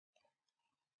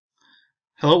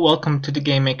Hello, welcome to the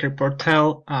Game Maker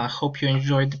portal. I hope you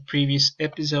enjoyed the previous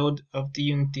episode of the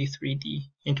Unity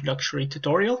 3D introductory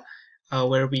tutorial,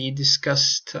 where we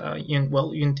discussed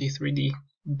Unity 3D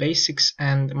basics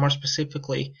and more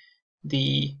specifically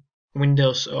the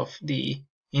windows of the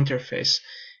interface.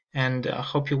 And I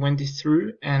hope you went it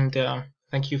through, and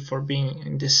thank you for being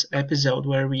in this episode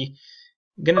where we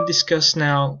gonna discuss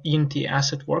now Unity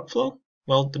asset workflow.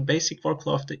 Well, the basic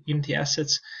workflow of the Unity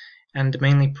assets and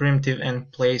mainly primitive and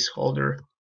placeholder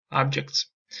objects.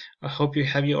 I hope you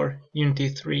have your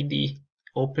Unity 3D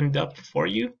opened up for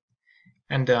you,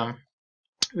 and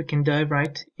we can dive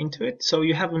right into it. So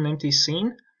you have an empty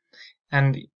scene,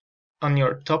 and on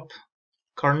your top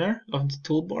corner of the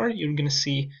toolbar you're going to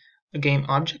see a game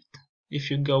object. If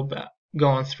you go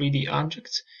on 3D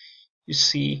objects, you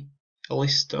see a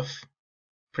list of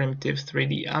primitive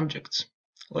 3D objects.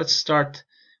 Let's start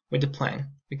with the plane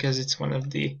because it's one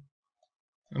of the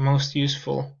most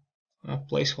useful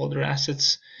placeholder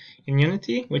assets in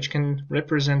Unity, which can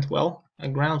represent well a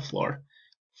ground floor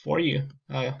for you,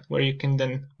 where you can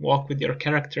then walk with your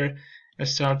character and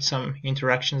start some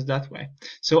interactions that way.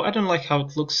 So I don't like how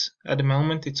it looks at the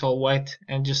moment. It's all white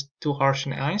and just too harsh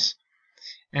in the eyes.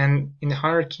 And in the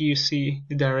hierarchy you see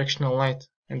the directional light,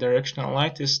 and directional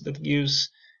light is that gives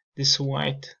this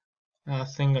white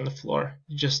thing on the floor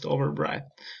just over bright.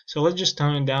 So let's just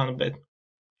tone it down a bit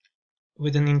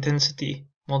with an intensity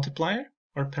multiplier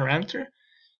or parameter.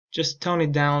 Just tone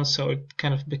it down so it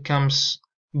kind of becomes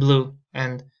blue.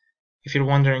 And if you're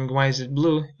wondering why is it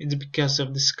blue, it's because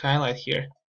of the skylight here,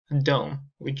 a dome,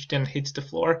 which then hits the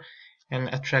floor and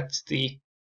attracts the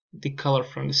color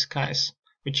from the skies,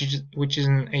 which is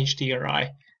an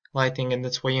HDRI lighting, and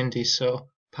that's why Unity is so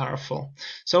powerful.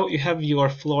 So you have your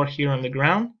floor here on the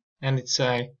ground, and it's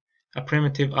a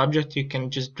primitive object you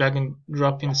can just drag and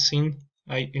drop in the scene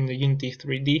in the Unity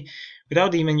 3D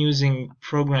without even using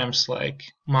programs like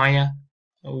Maya,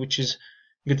 which is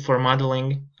good for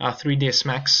modeling, 3ds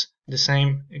Max, the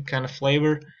same kind of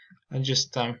flavor,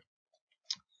 just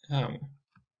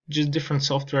different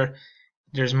software.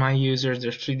 There's Maya users,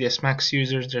 there's 3ds Max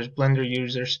users, there's Blender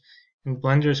users, and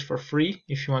Blender is for free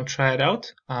if you want to try it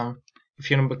out. If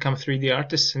you want to become 3D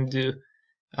artists and do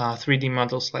 3D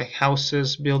models like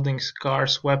houses, buildings,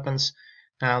 cars, weapons,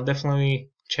 definitely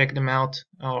check them out,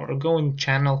 or go in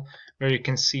channel where you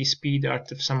can see speed art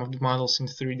of some of the models in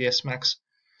 3ds Max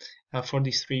for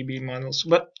these 3D models.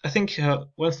 But I think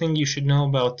one thing you should know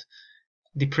about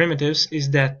the primitives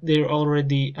is that they're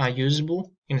already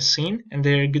usable in a scene, and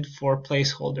they're good for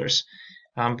placeholders.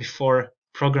 Before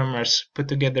programmers put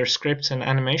together scripts and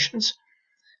animations,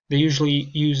 they usually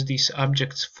use these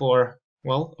objects for,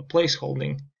 well, a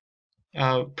placeholding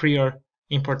prior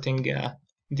importing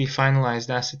the finalized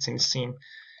assets in the scene.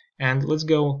 And let's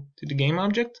go to the game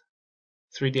object,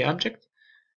 3D object,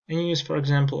 and use, for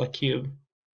example, a cube.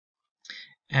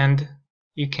 And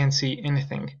you can't see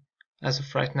anything as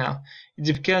of right now.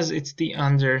 It's because it's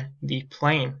under the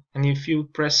plane. And if you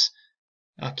press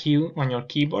a Q on your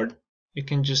keyboard, you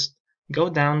can just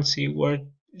go down and see where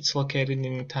it's located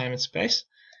in time and space.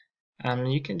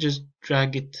 And you can just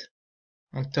drag it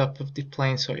on top of the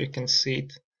plane so you can see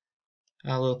it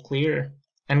a little clearer.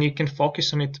 And you can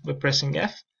focus on it by pressing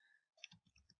F.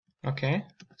 Okay,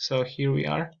 so here we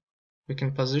are. We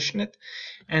can position it,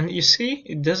 and you see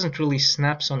it doesn't really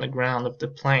snaps on the ground of the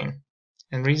plane.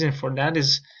 And reason for that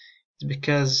is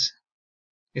because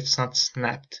it's not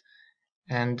snapped.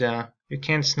 And you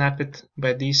can't snap it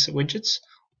by these widgets.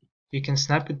 You can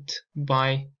snap it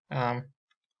by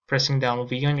pressing down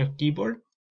V on your keyboard,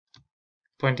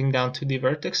 pointing down to the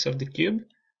vertex of the cube.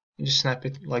 You just snap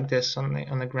it like this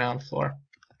on the ground floor.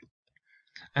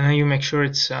 And then you make sure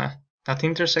it's not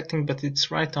intersecting, but it's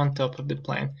right on top of the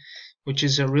plane, which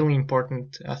is a really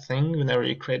important thing whenever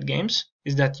you create games,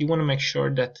 is that you want to make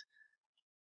sure that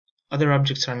other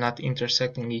objects are not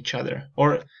intersecting each other,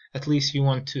 or at least you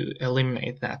want to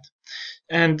eliminate that.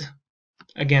 And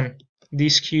again,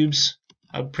 these cubes,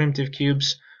 primitive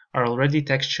cubes, are already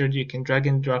textured. You can drag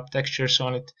and drop textures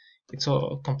on it. It's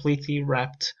all completely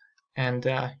wrapped, and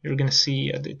you're going to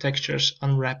see the textures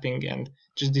unwrapping and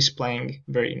just displaying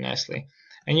very nicely.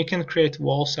 And you can create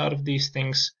walls out of these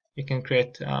things. You can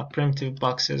create primitive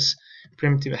boxes,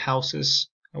 primitive houses,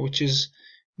 which is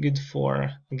good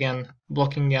for, again,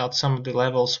 blocking out some of the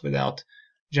levels without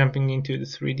jumping into the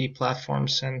 3D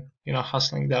platforms and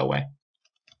hustling that way.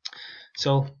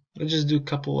 So let's just do a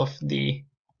couple of the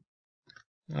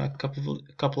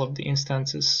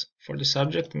instances for the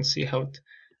subject and see how it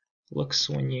looks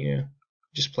when you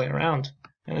just play around.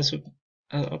 And as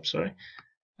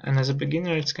a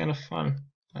beginner, it's kind of fun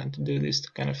to do these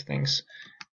kind of things.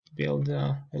 build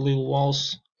little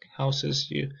walls, houses.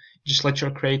 You just let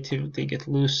your creativity get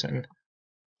loose and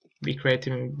be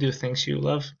creative and do things you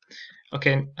love.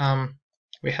 Okay,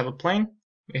 we have a plane,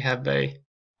 we have a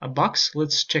box.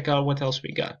 Let's check out what else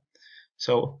we got.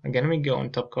 So again, we go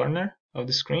on top corner of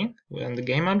the screen on the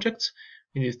game objects,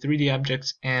 we do 3D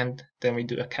objects, and then we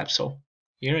do a capsule.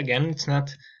 Here again, it's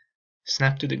not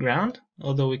snapped to the ground,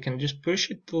 although we can just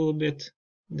push it a little bit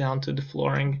down to the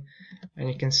flooring, and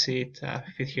you can see it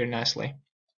fit here nicely.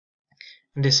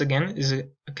 And this again is a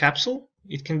capsule.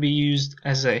 It can be used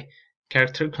as a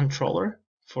character controller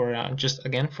for just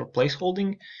again for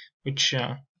placeholding, which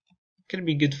can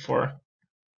be good for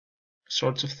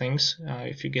sorts of things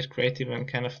if you get creative and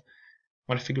kind of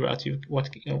want to figure out in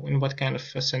what kind of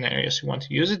scenarios you want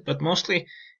to use it. But mostly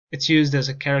it's used as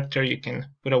a character. You can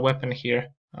put a weapon here,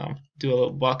 do a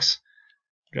little box,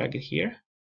 drag it here,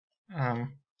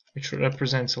 which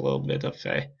represents a little bit of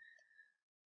a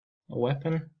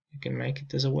weapon. You can make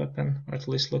it as a weapon, or at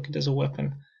least look it as a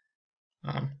weapon.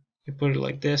 You put it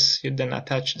like this, you then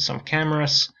attach some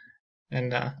cameras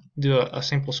and do a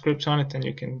simple script on it, and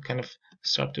you can kind of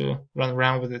start to run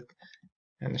around with it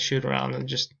and shoot around and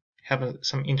just have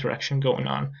some interaction going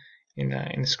on in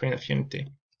the screen of Unity.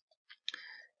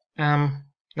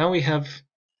 Now we have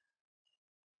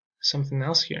something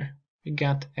else here. We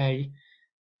got a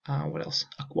what else?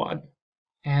 A quad,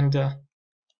 and a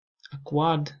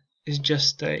quad is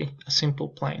just a simple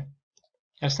plane.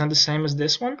 It's not the same as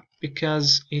this one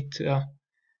because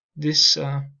this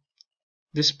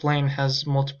plane has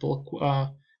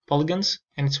multiple polygons,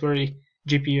 and it's very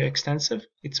GPU extensive.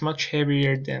 It's much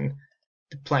heavier than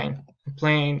the plane. The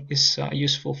plane is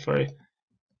useful for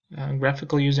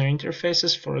graphical user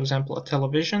interfaces, for example a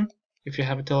television. If you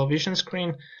have a television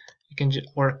screen, you can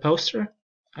or a poster,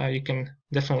 you can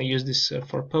definitely use this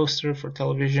for a poster, for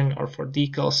television, or for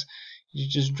decals. You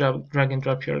just drag and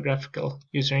drop your graphical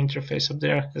user interface up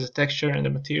there as a texture and a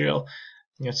material,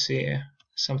 and you'll see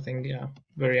something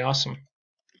very awesome.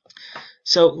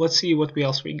 So let's see what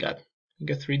else we got. We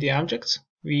got 3D objects.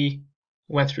 We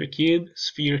went through cube,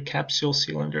 sphere, capsule,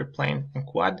 cylinder, plane, and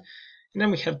quad. And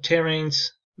then we have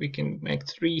terrains. We can make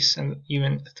trees and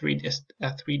even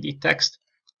 3D text,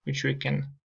 which we can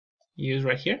use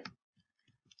right here.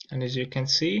 And as you can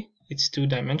see, it's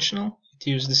two-dimensional. It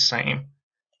uses the same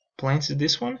planes as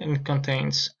this one, and it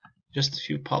contains just a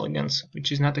few polygons,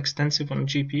 which is not extensive on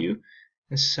GPU.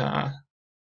 It's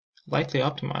lightly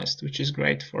optimized, which is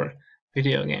great for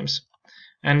video games.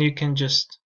 And you can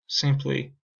just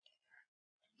simply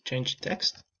change the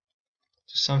text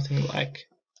to something like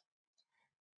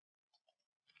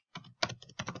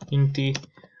Unity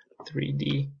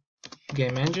 3D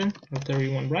game engine, whatever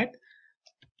you want to write,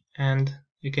 and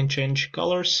you can change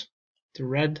colors to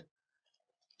red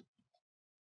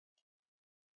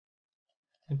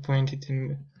and point it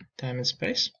in time and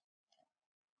space.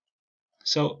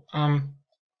 So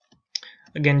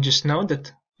again, just know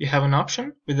that you have an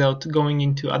option without going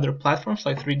into other platforms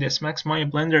like 3ds Max, Maya,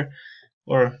 Blender,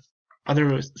 or other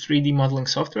 3D modeling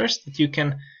softwares, that you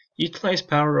can utilize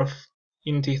power of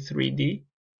Unity 3D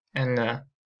and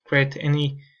create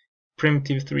any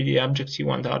primitive 3D objects you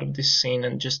want out of this scene,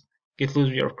 and just get loose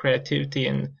with your creativity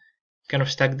and kind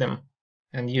of stack them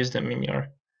and use them in your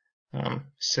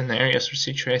scenarios or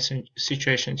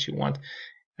situations you want.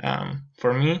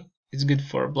 For me, it's good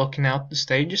for blocking out the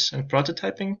stages and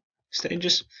prototyping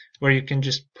stages, where you can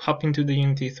just hop into the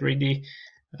Unity 3D,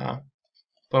 pop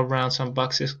around some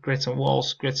boxes, create some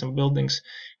walls, create some buildings,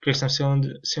 create some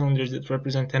cylinders that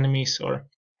represent enemies or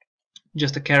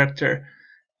just a character,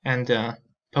 and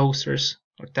posters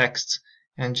or texts,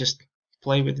 and just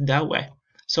play with it that way.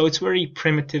 So it's a very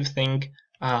primitive thing,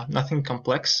 nothing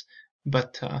complex,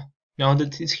 but know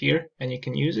that it's here and you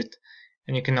can use it,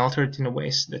 and you can alter it in a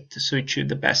ways that suit you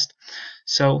the best.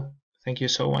 So thank you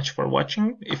so much for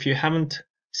watching. If you haven't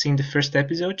seen the first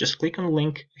episode, just click on the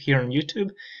link here on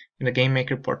YouTube in the Game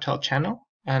Maker Portal channel,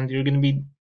 and you're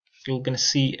gonna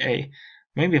see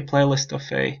maybe a playlist of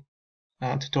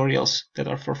tutorials that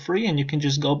are for free, and you can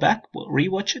just go back,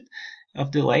 rewatch it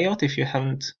of the layout if you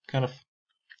haven't kind of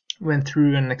went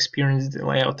through and experienced the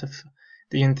layout of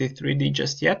the Unity 3D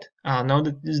just yet. Know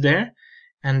that it's there,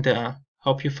 and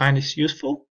hope you find this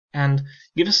useful, and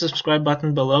give us a subscribe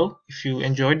button below if you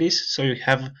enjoyed this, so you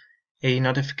have a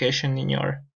notification in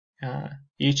your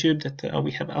YouTube that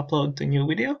we have uploaded a new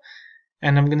video.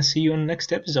 And I'm gonna see you in the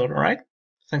next episode. Alright,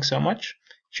 thanks so much.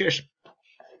 Cheers.